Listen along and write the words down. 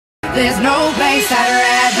There's no place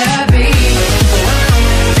I'd rather be.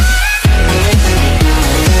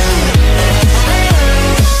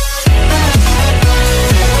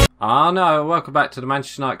 No, welcome back to the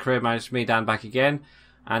Manchester United Career Manager, me Dan back again,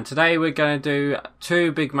 and today we're going to do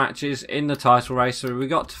two big matches in the title race. So we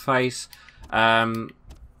got to face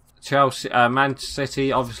Chelsea, Man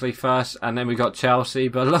City obviously first, and then we got Chelsea.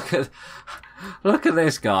 But look at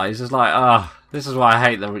this, guys. It's like, this is why I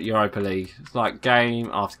hate the Europa League. It's like game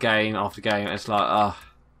after game after game. It's like,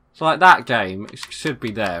 it's like that game. It should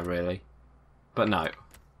be there really, but no,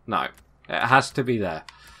 it has to be there.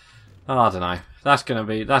 I don't know. That's gonna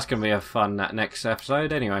be a fun next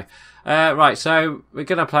episode. Anyway, right. So we're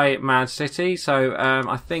gonna play Man City. So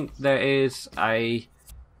I think there is a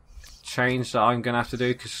change that I'm gonna have to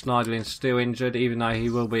do because Schneiderlin's still injured, even though he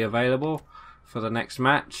will be available for the next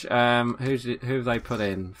match. Who have they put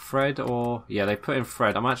in? Fred or they put in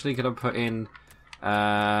Fred. I'm actually gonna put in.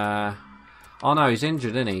 Oh no, he's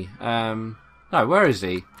injured, isn't he? No, where is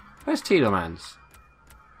he? Where's Tielemans?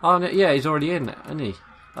 Oh no, yeah, he's already in, isn't he?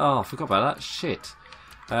 Oh, I forgot about that. Shit.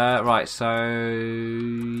 Right, so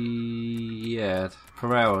yeah,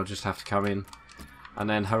 Pereira will just have to come in, and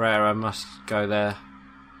then Herrera must go there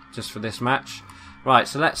just for this match. Right,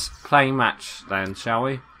 so let's play match then, shall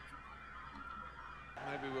we?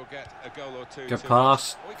 Maybe we'll get a goal or two. Good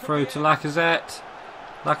pass through to Lacazette.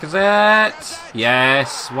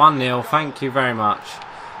 Yes, 1-0. Thank you very much.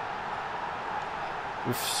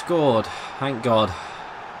 We've scored. Thank God.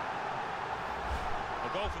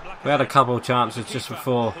 We had a couple of chances just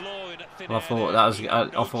before. Well, I thought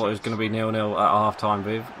it was going to be 0-0 at half time,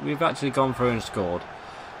 but we've actually gone through and scored.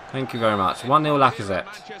 Thank you very much. 1-0 Lacazette.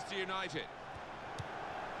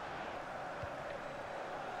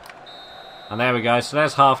 And there we go. So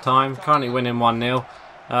there's half time. Currently winning 1-0.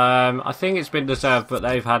 I think it's been deserved, but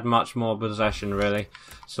they've had much more possession really.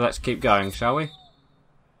 So let's keep going, shall we?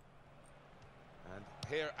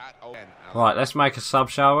 Right, let's make a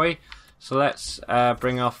sub, shall we? So let's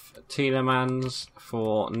bring off Tielemans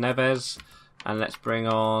for Neves, and let's bring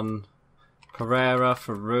on Pereira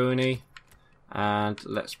for Rooney, and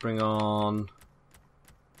let's bring on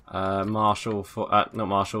Marshall for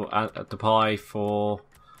Depay for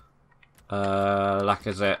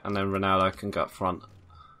Lacazette, and then Ronaldo can go up front.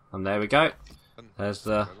 And there we go. There's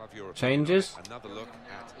the changes. Another look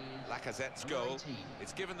at Lacazette's goal.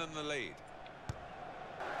 It's given them the lead.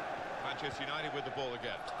 Manchester United with the ball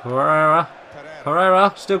again.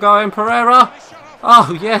 Pereira, still going. Pereira.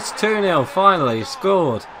 Oh yes, 2-0. Finally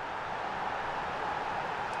scored.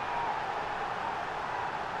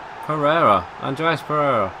 Pereira, Andreas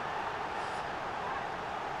Pereira.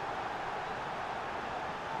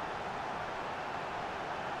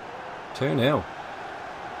 (2-0).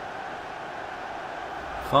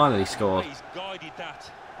 Finally scored. He's guided that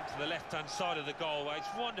to the left-hand side of the goal. It's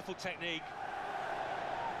wonderful technique.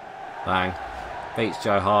 Bang. Beats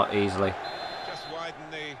Joe Hart easily. Just widen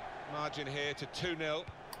the margin here to 2-0.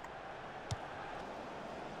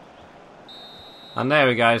 And there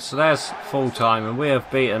we go. So there's full time, and we have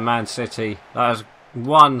beaten Man City. That is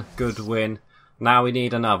one good win. Now we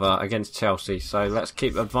need another against Chelsea. So let's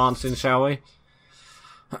keep advancing, shall we?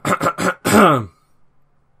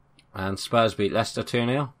 And Spurs beat Leicester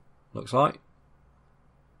 2-0. Looks like.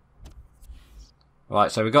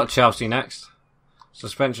 Right, so we've got Chelsea next.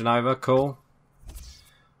 Suspension over, cool.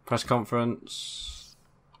 Press conference.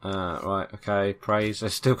 Right, okay, praise.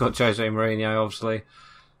 They've still got Jose Mourinho, obviously.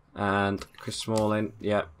 And Chris Smalling,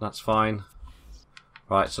 yep, that's fine.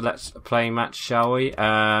 Right, so let's play match, shall we?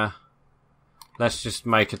 Let's just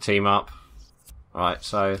make a team up. Right,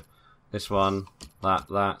 so this one,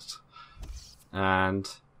 that. And,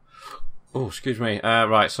 oh, excuse me.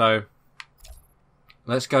 Right, so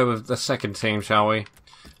let's go with the second team, shall we?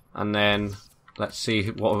 And then let's see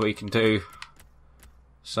what we can do.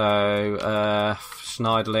 So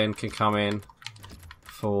Schneiderlin can come in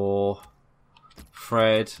for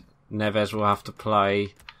Fred. Neves will have to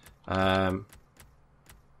play. There's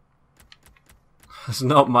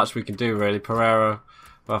not much we can do really. Pereira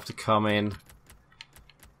will have to come in,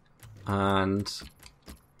 and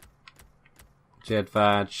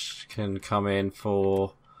Jedvaj can come in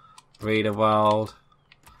for Riederwald.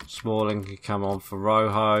 Smalling can come on for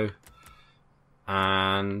Rojo.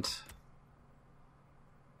 And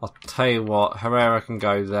I'll tell you what, Herrera can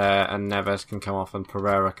go there, and Neves can come off, and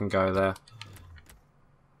Pereira can go there.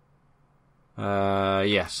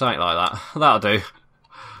 Yeah, something like that. That'll do.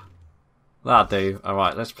 That'll do.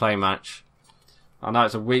 Alright, let's play match. I know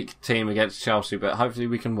it's a weak team against Chelsea, but hopefully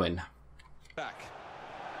we can win.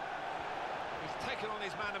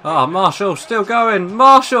 Oh, Marshall, still going.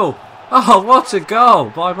 Marshall! Oh, what a goal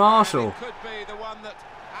by Marshall. Could be the one that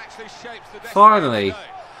actually shapes the destiny Finally. of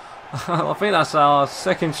the day. I think that's our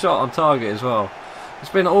second shot on target as well. It's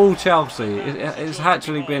been all Chelsea. It's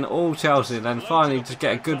actually been all Chelsea. And then finally just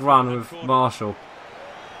get a good run with Marshall.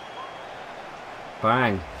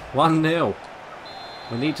 Bang. 1-0.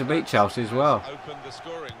 We need to beat Chelsea as well. Open the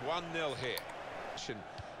scoring 1-0 here.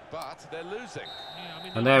 But they're losing.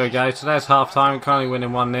 And there we go. So there's half time. Currently winning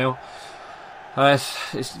 1-0.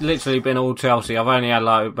 It's literally been all Chelsea. I've only had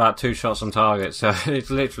like about 2 shots on target. So it's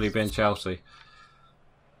literally been Chelsea.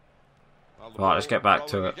 Right, let's get back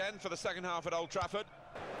to it. Again for the second half at Old Trafford.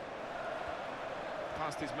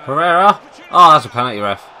 Pereira. Oh, that's a penalty,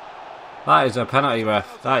 ref. That is a penalty,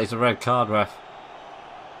 ref. That is a red card, ref.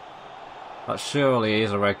 That surely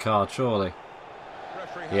is a red card, surely.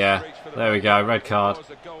 Yeah, there we go, red card.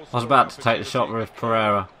 I was about to take the shot with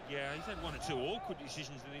Pereira. Yeah, he's had 1 or 2 awkward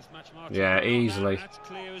decisions in this match, Martin. Yeah, easily. That's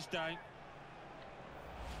clear as day.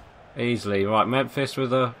 Easily. Right, Memphis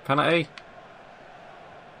with a penalty.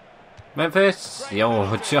 Memphis.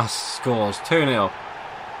 Oh, just scores. 2-0.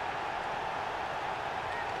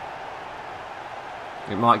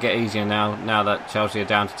 It might get easier now that Chelsea are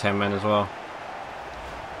down to 10 men as well.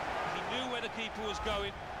 He knew where the keeper was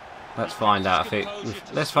going. Let's find out if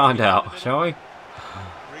it. Let's find out, shall we?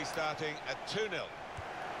 Restarting at 2-0.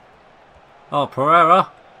 Oh, Pereira.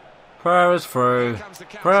 Pereira's through.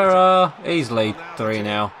 Pereira easily 3-0.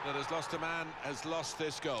 That has lost a man has lost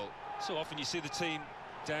this goal. So often you see the team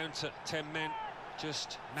down to 10 men.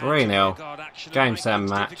 Just 3-0. Game 7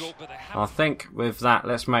 match. I think with that,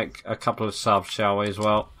 let's make a couple of subs, shall we, as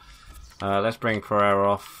well. Let's bring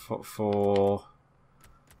Pereira off for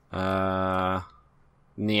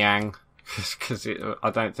Niang, because I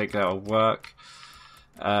don't think that'll work.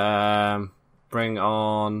 Bring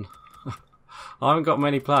on... I haven't got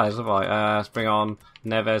many players, have I? Let's bring on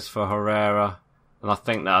Neves for Herrera, and I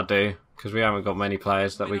think that'll do, because we haven't got many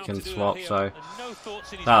players that we can swap, so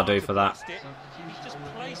that'll do for that.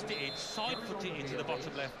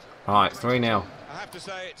 Right, 3-0.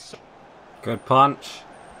 Good punch.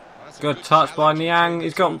 Good touch by Niang.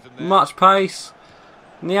 He's got much pace.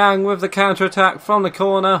 Niang with the counter-attack from the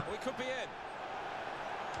corner.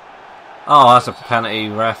 Oh, that's a penalty,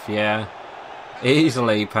 ref, yeah.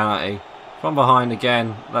 Easily penalty. From behind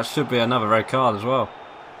again. That should be another red card as well.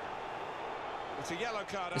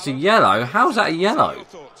 It's a yellow? How's that a yellow?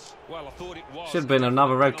 Should have been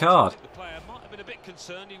another red card.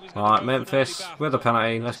 Alright, Memphis with a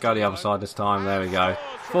penalty. Let's go the other side this time. There we go.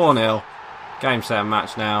 4-0. Game 7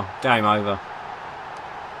 match now. Game over.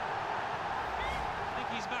 I think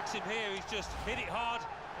he's Maxim here. He's just hit it hard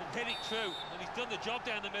and hit it true. And he's done the job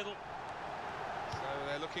down the middle. So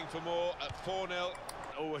they're looking for more at 4-0.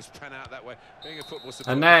 Always pan out that way. Being a football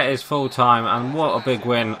supporter. And there is full time, and what a big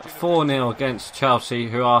win. 4-0 against Chelsea,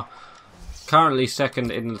 who are currently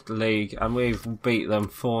second in the league, and we've beat them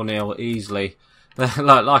 4-0 easily.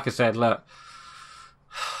 like I said, look.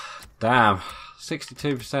 Damn.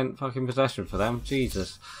 62% fucking possession for them.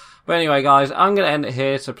 Jesus. But anyway, guys, I'm going to end it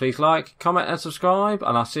here, so please like, comment, and subscribe,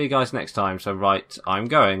 and I'll see you guys next time. So, right, I'm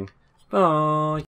going. Bye.